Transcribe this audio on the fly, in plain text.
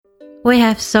We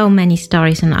have so many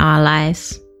stories in our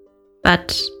lives,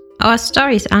 but our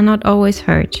stories are not always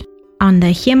heard. On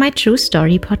the Hear My True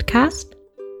Story podcast,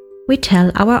 we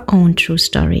tell our own true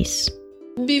stories.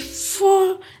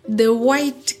 Before the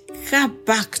white car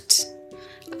parked,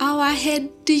 our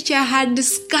head teacher had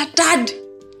scattered.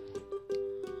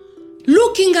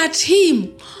 Looking at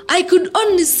him, I could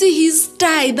only see his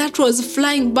tie that was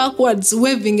flying backwards,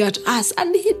 waving at us,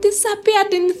 and he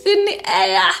disappeared in thin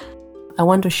air. I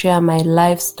want to share my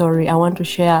life story. I want to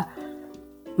share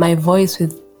my voice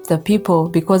with the people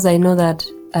because I know that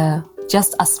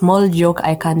just a small joke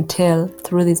I can tell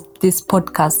through this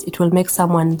podcast, it will make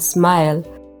someone smile.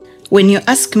 When you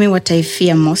ask me what I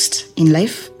fear most in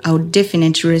life, I would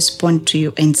definitely respond to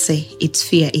you and say it's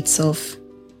fear itself.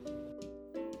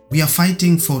 We are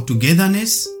fighting for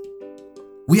togetherness.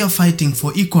 We are fighting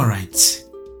for equal rights.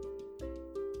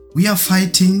 We are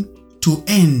fighting to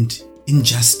end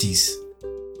injustice.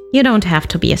 You don't have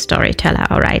to be a storyteller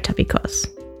or writer because,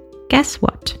 guess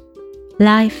what?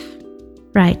 Life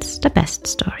writes the best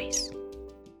stories.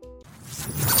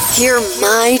 Hear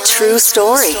my true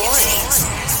story.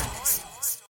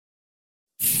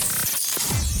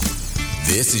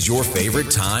 This is your favorite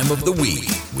time of the week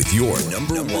with your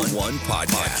number one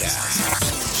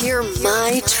podcast. Hear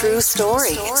my true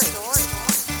story.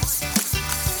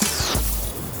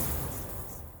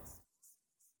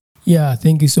 Yeah,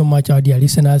 thank you so much, our dear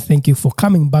listeners. Thank you for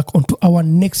coming back onto our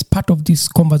next part of this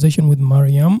conversation with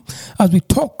Mariam as we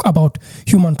talk about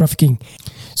human trafficking.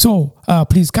 So,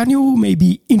 please, can you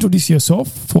maybe introduce yourself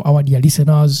for our dear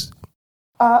listeners?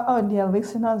 Dear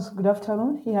listeners, good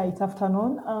afternoon. Here it's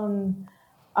afternoon.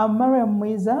 I'm Mariam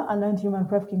Mwiza, an anti-human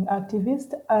trafficking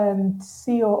activist and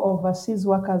CEO of Seas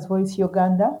Workers Voice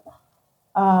Uganda,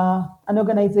 an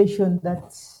organization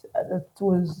that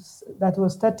was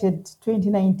started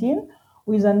 2019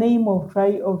 with the name of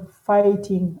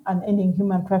fighting and ending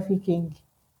human trafficking.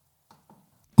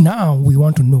 Now we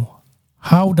want to know,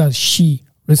 how does she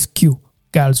rescue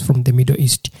girls from the Middle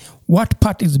East? What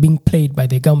part is being played by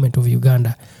the government of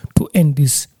Uganda to end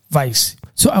this vice?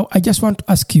 So I just want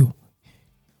to ask you,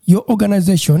 your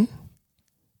organization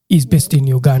is based in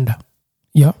Uganda,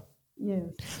 yeah? Yes.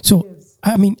 So, yes.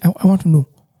 I want to know,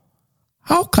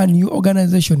 how can your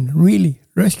organization really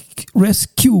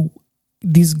rescue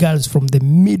these girls from the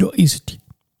Middle East?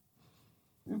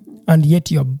 Mm-hmm. And yet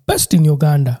you're based in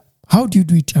Uganda. How do you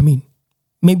do it?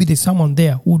 Maybe there's someone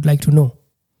there who would like to know.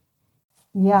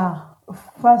 Yeah.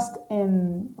 First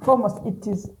and foremost,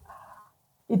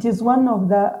 it is one of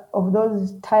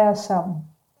those tiresome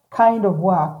kind of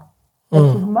work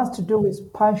that you must do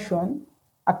with passion.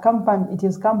 It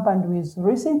is accompanied with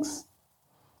risks.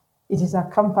 It is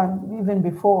accompanied, even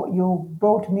before you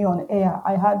brought me on air,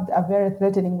 I had a very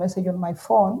threatening message on my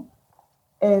phone.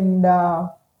 And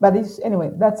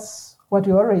anyway, that's what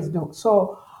we always do.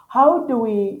 So how do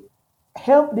we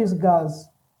help these girls?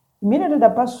 Immediately the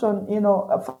person,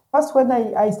 first when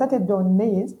I started doing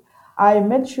this, I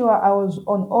made sure I was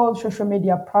on all social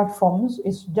media platforms.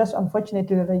 It's just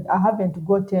unfortunately that I haven't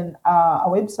gotten a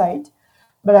website,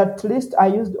 but at least I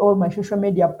used all my social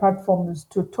media platforms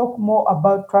to talk more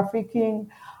about trafficking.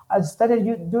 I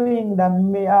started doing the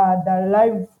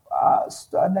live,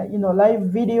 live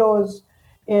videos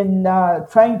and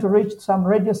trying to reach some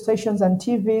radio stations and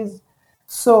TVs.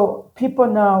 So people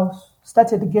now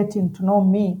started getting to know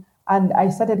me, and I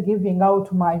started giving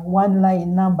out my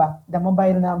one-line number, the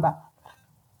mobile number.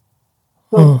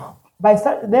 So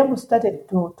them started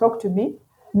to talk to me.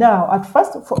 Now, at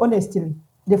first, honestly,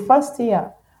 the first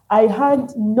year, I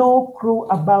had no clue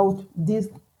about this,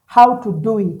 how to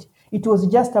do it. It was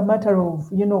just a matter of,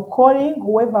 calling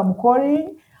whoever I'm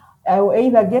calling. I will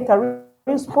either get a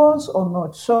response or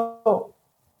not. So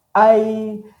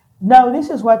now this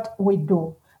is what we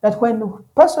do. That when a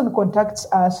person contacts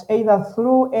us, either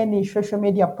through any social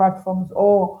media platforms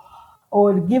or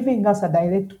giving us a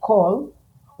direct call,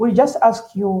 we just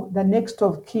ask you the next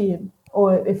of kin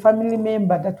or a family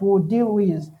member that we'll deal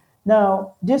with.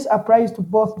 Now, this applies to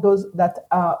both those that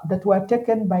were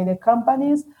taken by the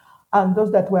companies and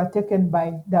those that were taken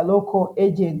by the local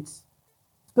agents.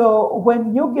 So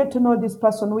when you get to know this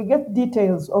person, we get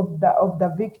details of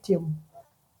the victim,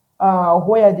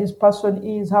 where this person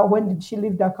is, when did she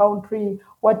leave the country,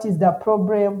 what is the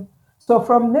problem. So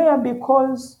from there,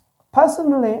 because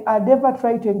personally, I never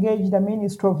try to engage the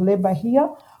Ministry of Labor here,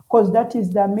 because that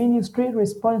is the ministry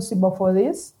responsible for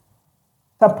this.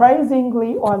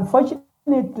 Surprisingly or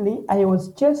unfortunately, I was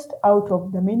just out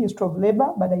of the Ministry of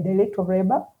Labor by the Director of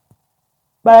Labor.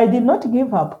 But I did not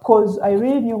give up because I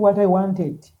really knew what I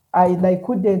wanted. I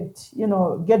couldn't,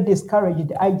 get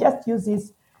discouraged. I just used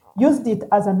this used it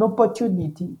as an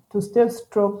opportunity to stay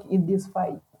strong in this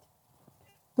fight.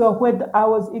 So when I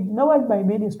was ignored by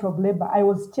Ministry of Labor, I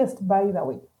was chased, by the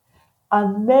way.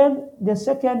 And then the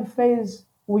second phase,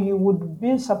 we would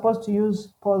be supposed to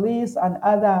use police and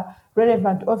other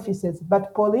relevant officers.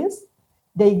 But police,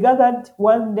 they gathered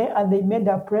one day and they made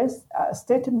a press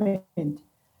statement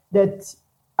that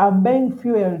I'm being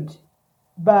fueled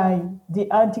by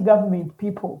the anti-government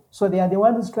people. So they are the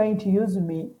ones trying to use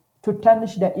me to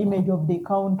tarnish the image of the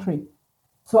country.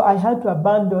 So I had to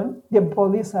abandon the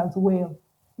police as well.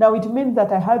 Now it means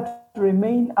that I had to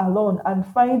remain alone and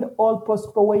find all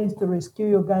possible ways to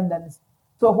rescue Ugandans.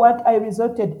 So what I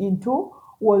resorted into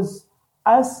was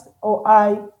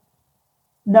I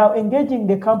now engaging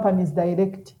the companies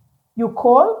direct. You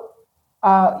call,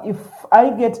 if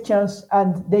I get chance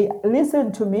and they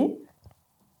listen to me,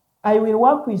 I will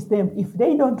work with them. If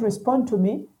they don't respond to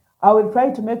me, I will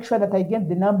try to make sure that I get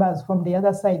the numbers from the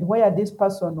other side where this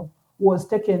person was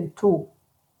taken to.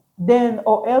 Then,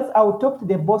 or else I will talk to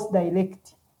the boss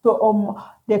direct. So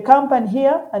the company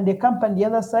here and the company the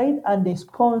other side and the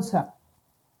sponsor.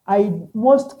 In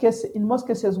most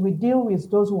cases, we deal with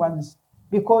those ones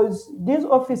because these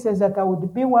officers that I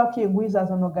would be working with as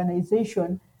an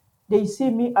organization, they see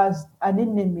me as an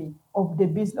enemy of the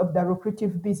business, of the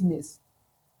lucrative business.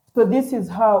 So this is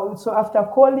how. So after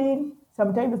calling,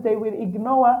 sometimes they will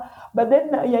ignore, but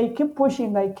then I keep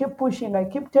pushing, I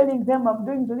keep telling them I'm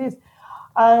doing this.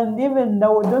 And even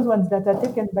those ones that are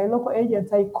taken by local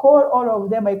agents, I call all of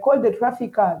them. I call the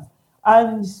traffickers.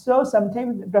 And so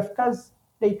sometimes the traffickers,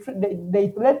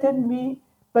 they threaten me,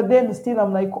 but then still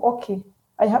I'm like, okay,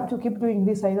 I have to keep doing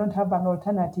this. I don't have an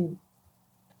alternative.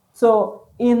 So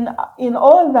in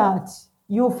all that,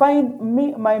 you find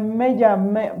me, my major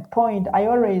point, I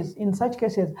always, in such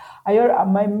cases,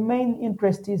 my main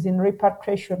interest is in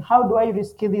repatriation. How do I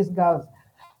rescue these girls?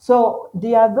 So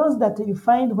there are those that you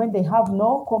find when they have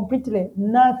completely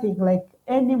nothing, like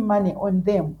any money on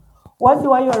them. What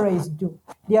do I always do?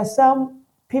 There are some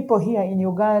people here in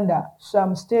Uganda,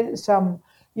 some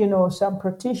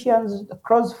politicians,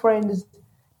 close friends,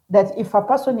 that if a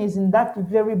person is in that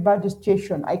very bad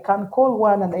situation, I can call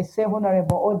one and I say,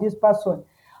 Honorable, this person,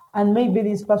 and maybe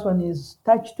this person is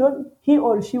touched on, he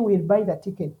or she will buy the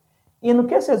ticket. In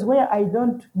cases where I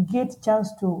don't get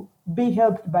chance to be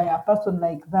helped by a person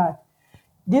like that,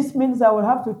 this means I will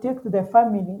have to take to the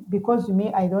family because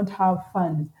I don't have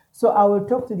funds. So I will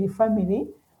talk to the family,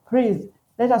 please,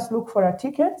 let us look for a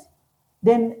ticket.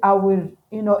 Then I will,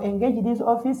 engage these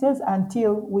officers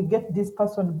until we get this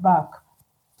person back.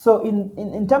 So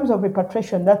in terms of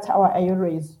repatriation, that's how I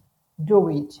always do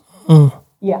it.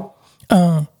 Yeah.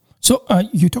 So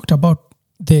you talked about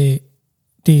the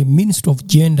Minister of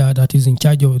Gender that is in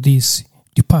charge of this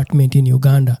department in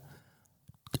Uganda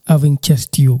having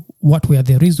chased you. What were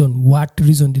the reason? What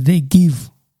reason did they give?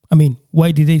 I mean,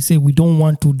 why did they say we don't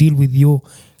want to deal with your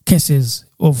cases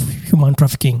of human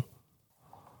trafficking?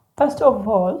 First of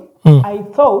all, I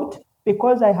thought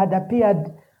because I had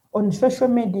appeared on social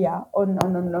media,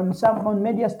 on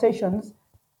media stations,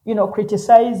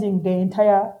 criticizing the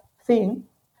entire thing.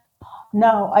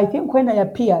 Now, I think when I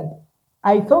appeared,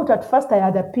 I thought at first I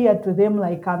had appeared to them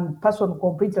like a person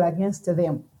completely against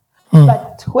them.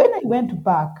 But when I went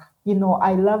back,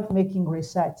 I love making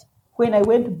research. When I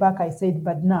went back, I said,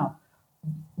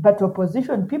 but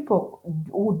opposition people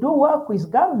who do work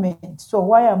with government, so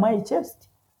why am I chased?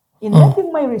 In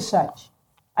making my research,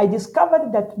 I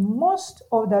discovered that most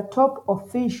of the top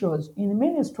officials in the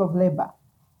Ministry of Labor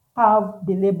have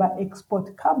the labor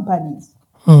export companies.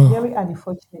 Very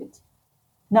unfortunate.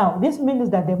 Now, this means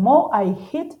that the more I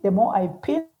hit, the more I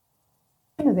pin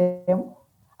them,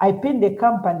 I pin the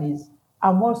companies,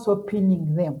 I'm also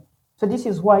pinning them. So this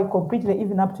is why completely,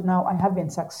 even up to now, I haven't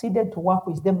succeeded to work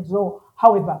with them. So,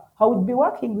 however, I would be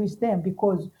working with them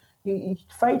because to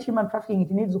fight human trafficking,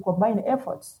 it needs to combine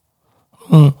efforts.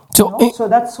 So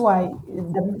that's why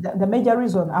the major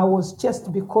reason I was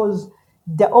chased, because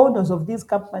the owners of these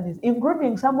companies,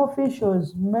 including some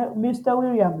officials, Mr.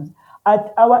 Williams,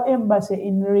 at our embassy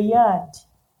in Riyadh,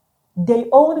 they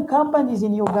own companies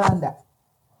in Uganda.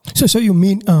 So you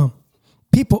mean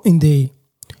people in the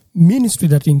ministry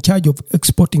that are in charge of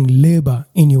exporting labor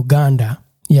in Uganda,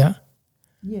 yeah?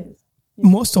 Yes.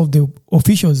 Most of the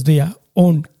officials there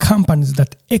own companies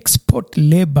that export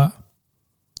labor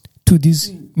to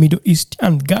this Middle East,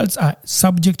 and girls are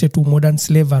subjected to modern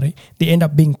slavery. They end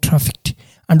up being trafficked.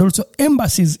 And also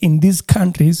embassies in these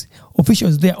countries,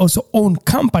 officials there also own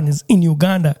companies in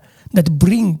Uganda that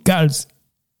bring girls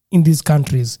in these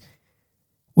countries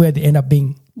where they end up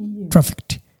being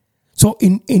trafficked. So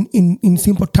in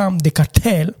simple terms, the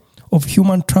cartel of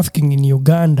human trafficking in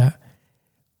Uganda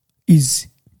is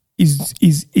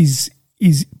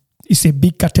a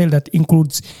big cartel that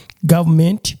includes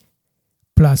government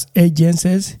plus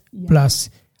agencies plus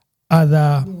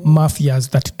other mafias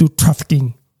that do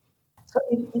trafficking. So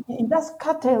in that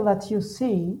cartel that you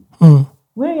see,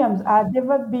 Williams had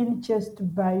never been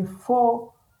chased by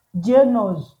 4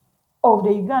 generals of the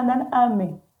Ugandan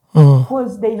army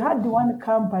because they had one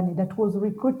company that was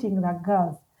recruiting the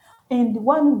girls, and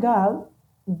one girl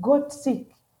got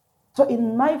sick. So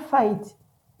in my fight,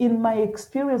 in my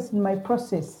experience, in my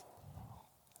process,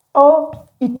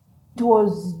 it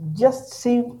was just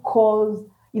seeing calls.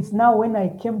 It's now when I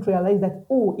came to realize that,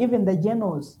 even the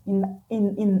generals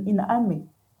in army,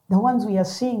 the ones we are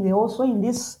seeing, they're also in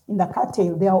the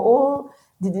cartel. They are all,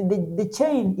 the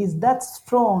chain is that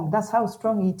strong. That's how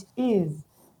strong it is.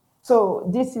 So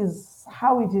this is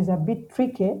how it is a bit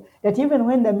tricky, that even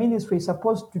when the ministry is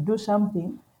supposed to do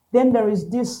something, then there is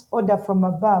this order from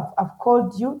above. I've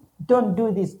called you, don't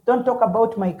do this. Don't talk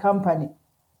about my company.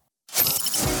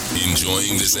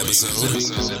 Enjoying this episode?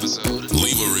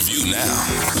 Leave a review now.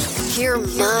 Hear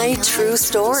my true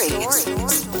story.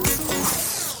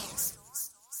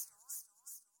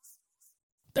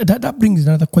 That brings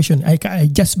another question. I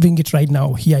just bring it right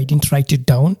now here. I didn't write it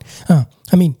down.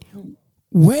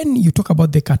 When you talk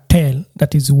about the cartel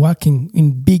that is working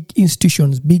in big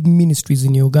institutions, big ministries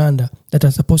in Uganda that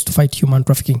are supposed to fight human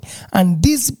trafficking, and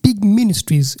these big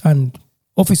ministries and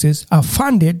offices are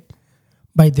funded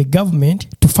by the government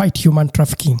to fight human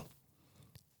trafficking.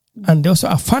 And they also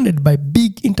are funded by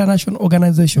big international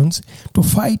organizations to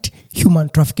fight human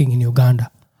trafficking in Uganda.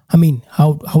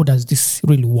 How does this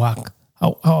really work?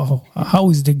 How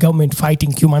is the government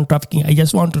fighting human trafficking? I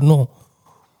just want to know.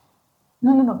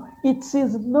 No. It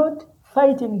is not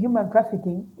fighting human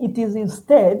trafficking. It is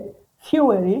instead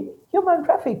fueling human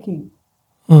trafficking.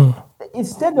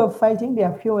 Instead of fighting, they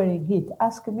are fueling it.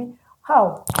 Ask me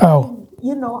how.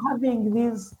 Having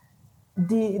these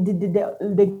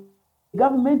the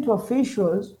government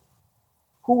officials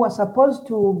who were supposed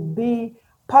to be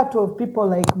part of people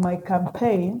like my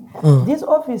campaign, these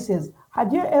offices,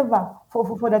 had you ever,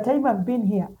 for the time I've been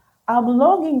here, I'm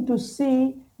longing to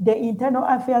see the Internal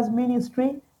Affairs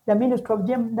Ministry, the Ministry of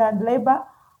Gender and Labor.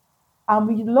 I'm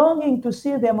longing to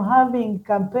see them having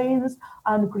campaigns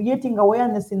and creating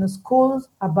awareness in schools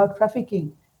about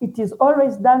trafficking. It is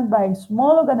always done by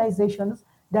small organizations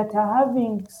that are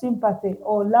having sympathy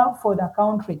or love for the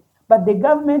country. But the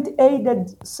government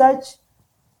aided such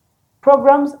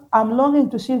programs. I'm longing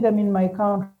to see them in my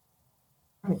country,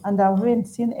 and I haven't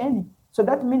seen any. So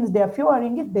that means they are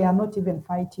fueling it. They are not even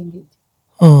fighting it.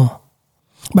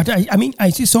 But I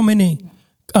see so many,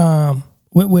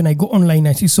 when I go online,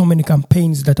 I see so many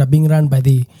campaigns that are being run by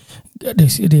the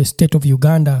state of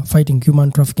Uganda fighting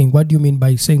human trafficking. What do you mean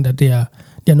by saying that they are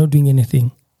not doing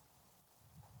anything?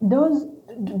 Those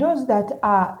that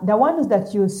are the ones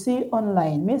that you see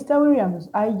online, Mr. Williams,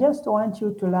 I just want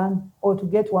you to learn or to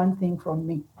get one thing from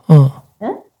me.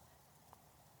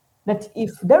 That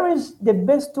if there is the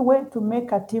best way to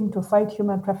make a team to fight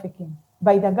human trafficking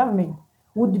by the government,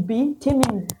 would be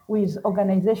teaming with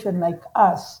organizations like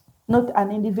us, not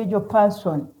an individual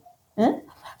person.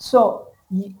 So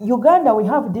Uganda, we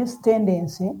have this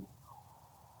tendency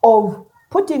of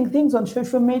putting things on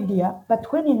social media, but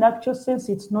when in actual sense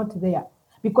it's not there.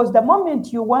 Because the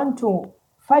moment you want to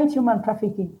fight human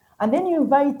trafficking, and then you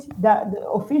invite the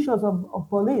officials of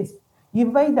police, you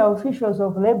invite the officials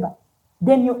of labor,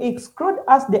 then you exclude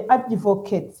us, the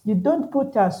advocates. You don't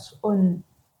put us on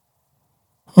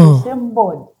the same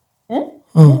board. Then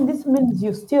this means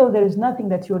there is nothing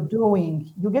that you're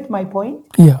doing. You get my point?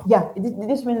 Yeah.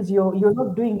 This means you're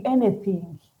not doing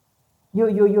anything.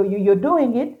 You're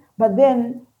doing it, but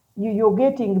then you're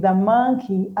getting the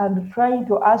monkey and trying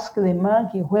to ask the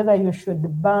monkey whether you should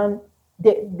burn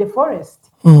the forest.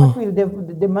 What will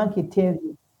the monkey tell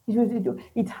you?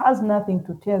 It has nothing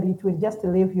to tell you. It will just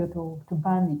leave you to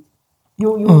burn it.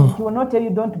 It will not tell you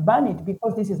don't burn it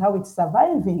because this is how it's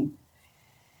surviving.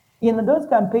 In those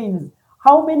campaigns,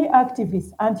 how many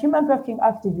activists and human trafficking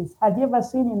activists had you ever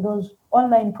seen in those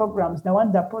online programs,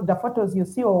 the photos you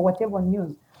see or whatever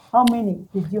news? How many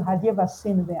had you ever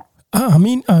seen there?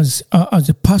 As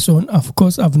a person, of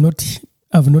course, I've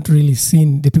not really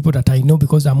seen the people that I know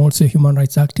because I'm also a human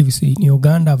rights activist in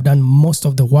Uganda. I've done most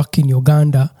of the work in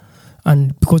Uganda,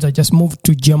 and because I just moved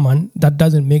to Germany, that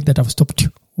doesn't make that I've stopped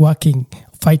working,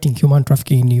 fighting human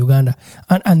trafficking in Uganda.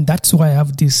 And that's why I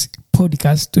have this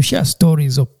podcast to share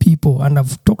stories of people. And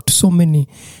I've talked to so many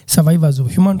survivors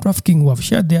of human trafficking who have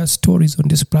shared their stories on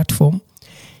this platform.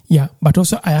 Yeah, but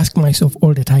also I ask myself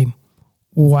all the time,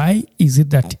 why is it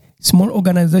that small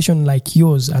organization like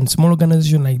yours and small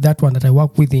organization like that one that I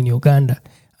work with in Uganda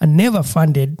are never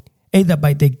funded either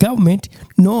by the government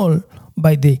nor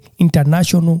by the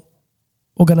international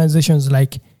organizations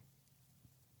like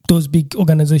those big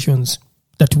organizations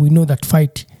that we know that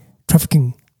fight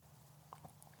trafficking.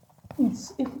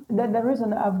 The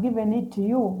reason I've given it to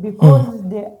you because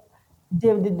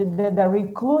the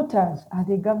recruiters are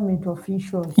the government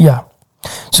officials. Yeah.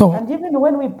 So and even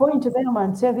when we point to them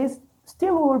and say this,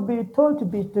 still will be told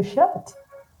to shut.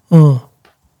 Then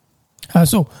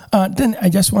I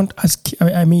just want to ask.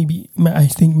 I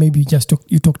think maybe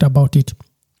you talked about it.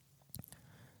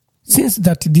 Since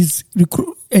that these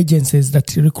agencies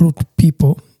that recruit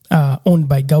people are owned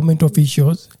by government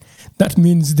officials, that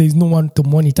means there is no one to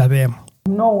monitor them.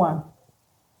 No one.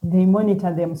 They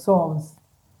monitor themselves.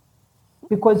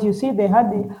 Because you see, they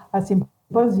had a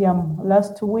symposium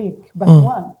last week, but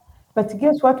one. But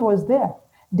guess what was there?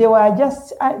 They were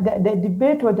just, the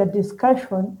debate or the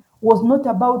discussion was not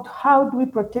about how do we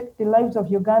protect the lives of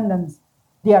Ugandans,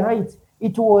 their rights.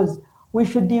 It was, we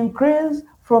should increase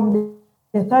from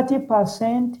the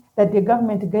 30% that the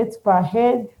government gets per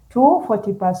head to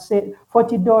 40%,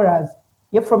 $40.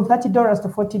 Yeah, from $30 to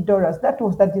 $40. That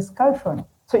was the discussion.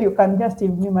 So you can just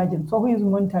imagine. So who is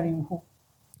monitoring who?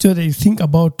 So they think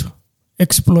about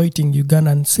exploiting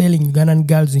Ugandan, selling Ugandan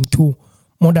girls into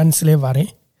modern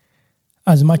slavery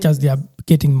as much as they are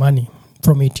getting money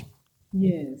from it.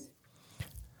 Yes.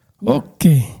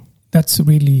 Okay. That's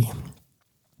really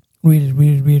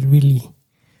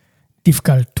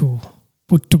difficult to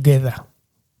put together.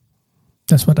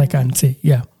 That's what I can say,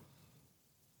 yeah.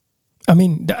 I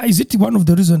mean, is it one of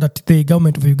the reasons that the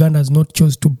government of Uganda has not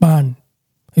chose to ban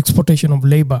exportation of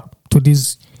labor to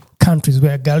these countries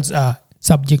where girls are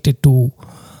subjected to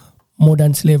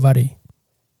modern slavery?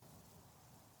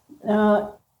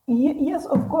 Yes,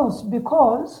 of course,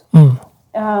 because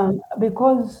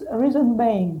reason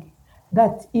being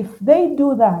that if they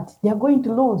do that, they are going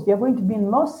to lose. They are going to be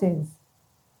in losses.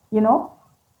 You know,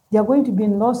 they are going to be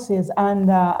in losses, and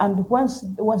once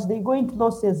they go into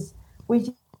losses, which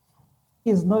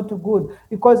is not good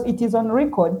because it is on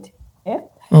record.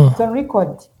 It's on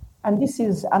record, and this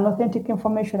is an authentic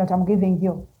information that I'm giving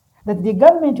you, that the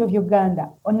government of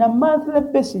Uganda on a monthly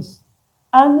basis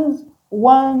earns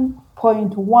between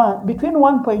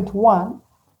 1.1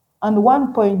 and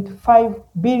 1.5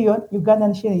 billion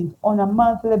Ugandan shillings on a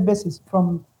monthly basis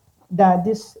from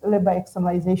this labor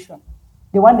externalization,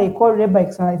 the one they call labor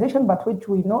externalization, but which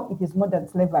we know it is modern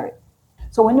slavery.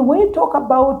 So when we talk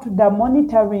about the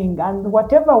monitoring and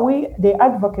whatever the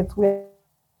advocates we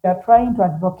are trying to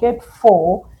advocate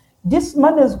for, this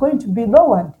money is going to be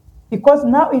lowered because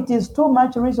now it is too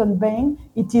much. Reason being,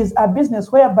 it is a business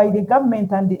whereby the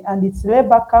government and its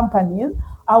labor companies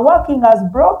are working as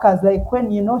brokers, like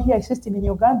when, here system in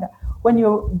Uganda, when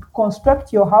you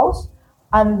construct your house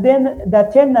and then the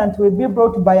tenant will be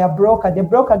brought by a broker, the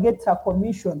broker gets a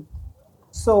commission.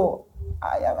 So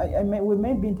we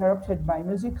may be interrupted by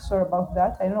music. Sorry about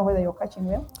that. I don't know whether you're catching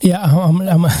them. Yeah,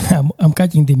 I'm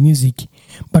catching the music.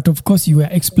 But of course, you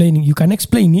can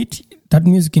explain it, that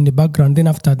music in the background.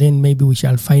 Then maybe we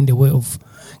shall find a way of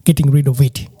getting rid of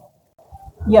it.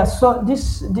 Yeah, so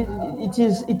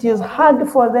it is hard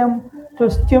for them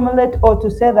to stimulate or to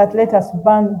say that let us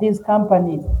ban these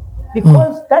companies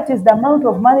because that is the amount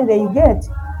of money they get.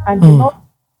 And you know,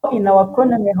 in our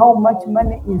economy, how much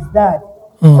money is that?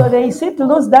 So they see to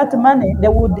lose that money, they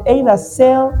would either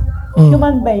sell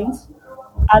human beings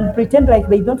and pretend like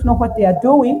they don't know what they are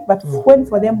doing, but when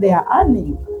for them they are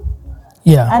earning.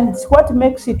 Yeah. And what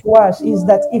makes it worse is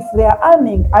that if they are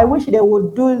earning, I wish they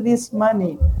would do this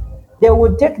money. They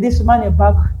would take this money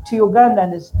back to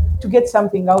Ugandans to get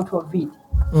something out of it.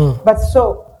 But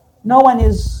so no one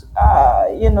is,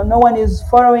 no one is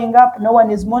following up. No one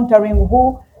is monitoring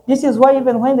who. This is why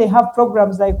even when they have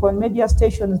programs like on media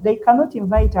stations, they cannot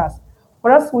invite us.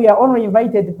 For us, we are only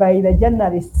invited by the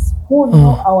journalists who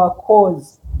know our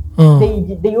cause.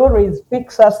 They always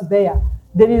fix us there.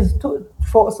 There is two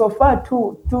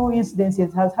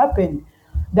incidences has happened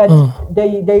that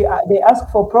they ask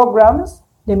for programs.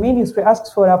 The ministry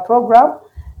asks for a program.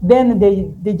 Then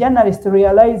the journalist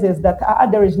realizes that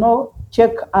there is no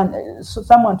check and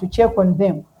someone to check on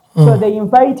them. So they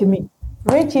invite me.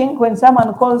 Reaching when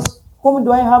someone calls, whom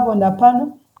do I have on the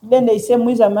panel? Then they say,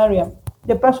 Muiza Mariam.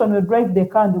 The person will drive the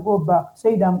car and go back.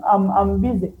 Said, I'm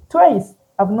busy. Twice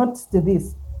I've noticed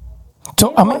this.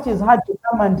 So it is hard to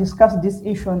come and discuss this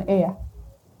issue on air.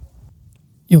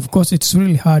 Of course, it's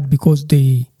really hard because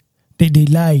they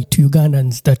lie to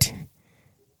Ugandans that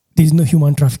there's no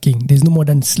human trafficking, there's no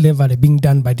modern slavery being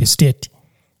done by the state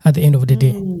at the end of the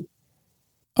day.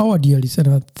 our dear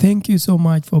listener, thank you so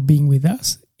much for being with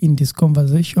us in this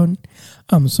conversation.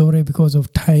 I'm sorry because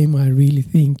of time. I really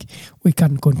think we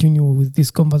can continue with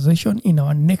this conversation in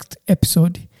our next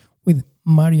episode with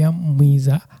Mariam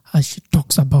Mwiza as she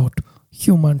talks about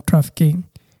human trafficking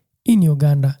in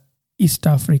Uganda, East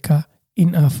Africa,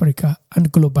 in Africa,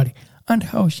 and globally, and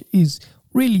how she is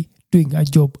really doing a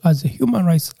job as a human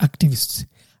rights activist.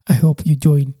 I hope you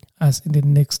join us in the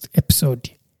next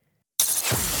episode.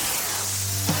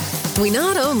 We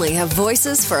not only have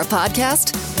voices for a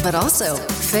podcast, but also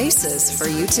faces for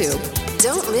YouTube.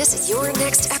 Don't miss your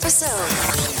next episode.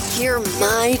 Hear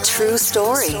my true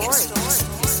story.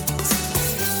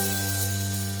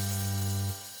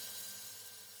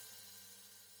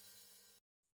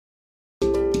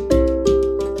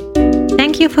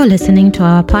 Thank you for listening to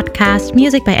our podcast,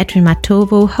 Music by Edwin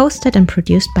Matovo, hosted and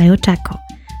produced by Otako.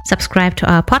 Subscribe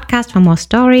to our podcast for more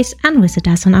stories and visit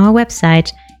us on our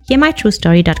website,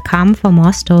 hearmytruestory.com, for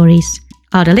more stories.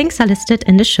 All the links are listed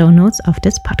in the show notes of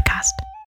this podcast.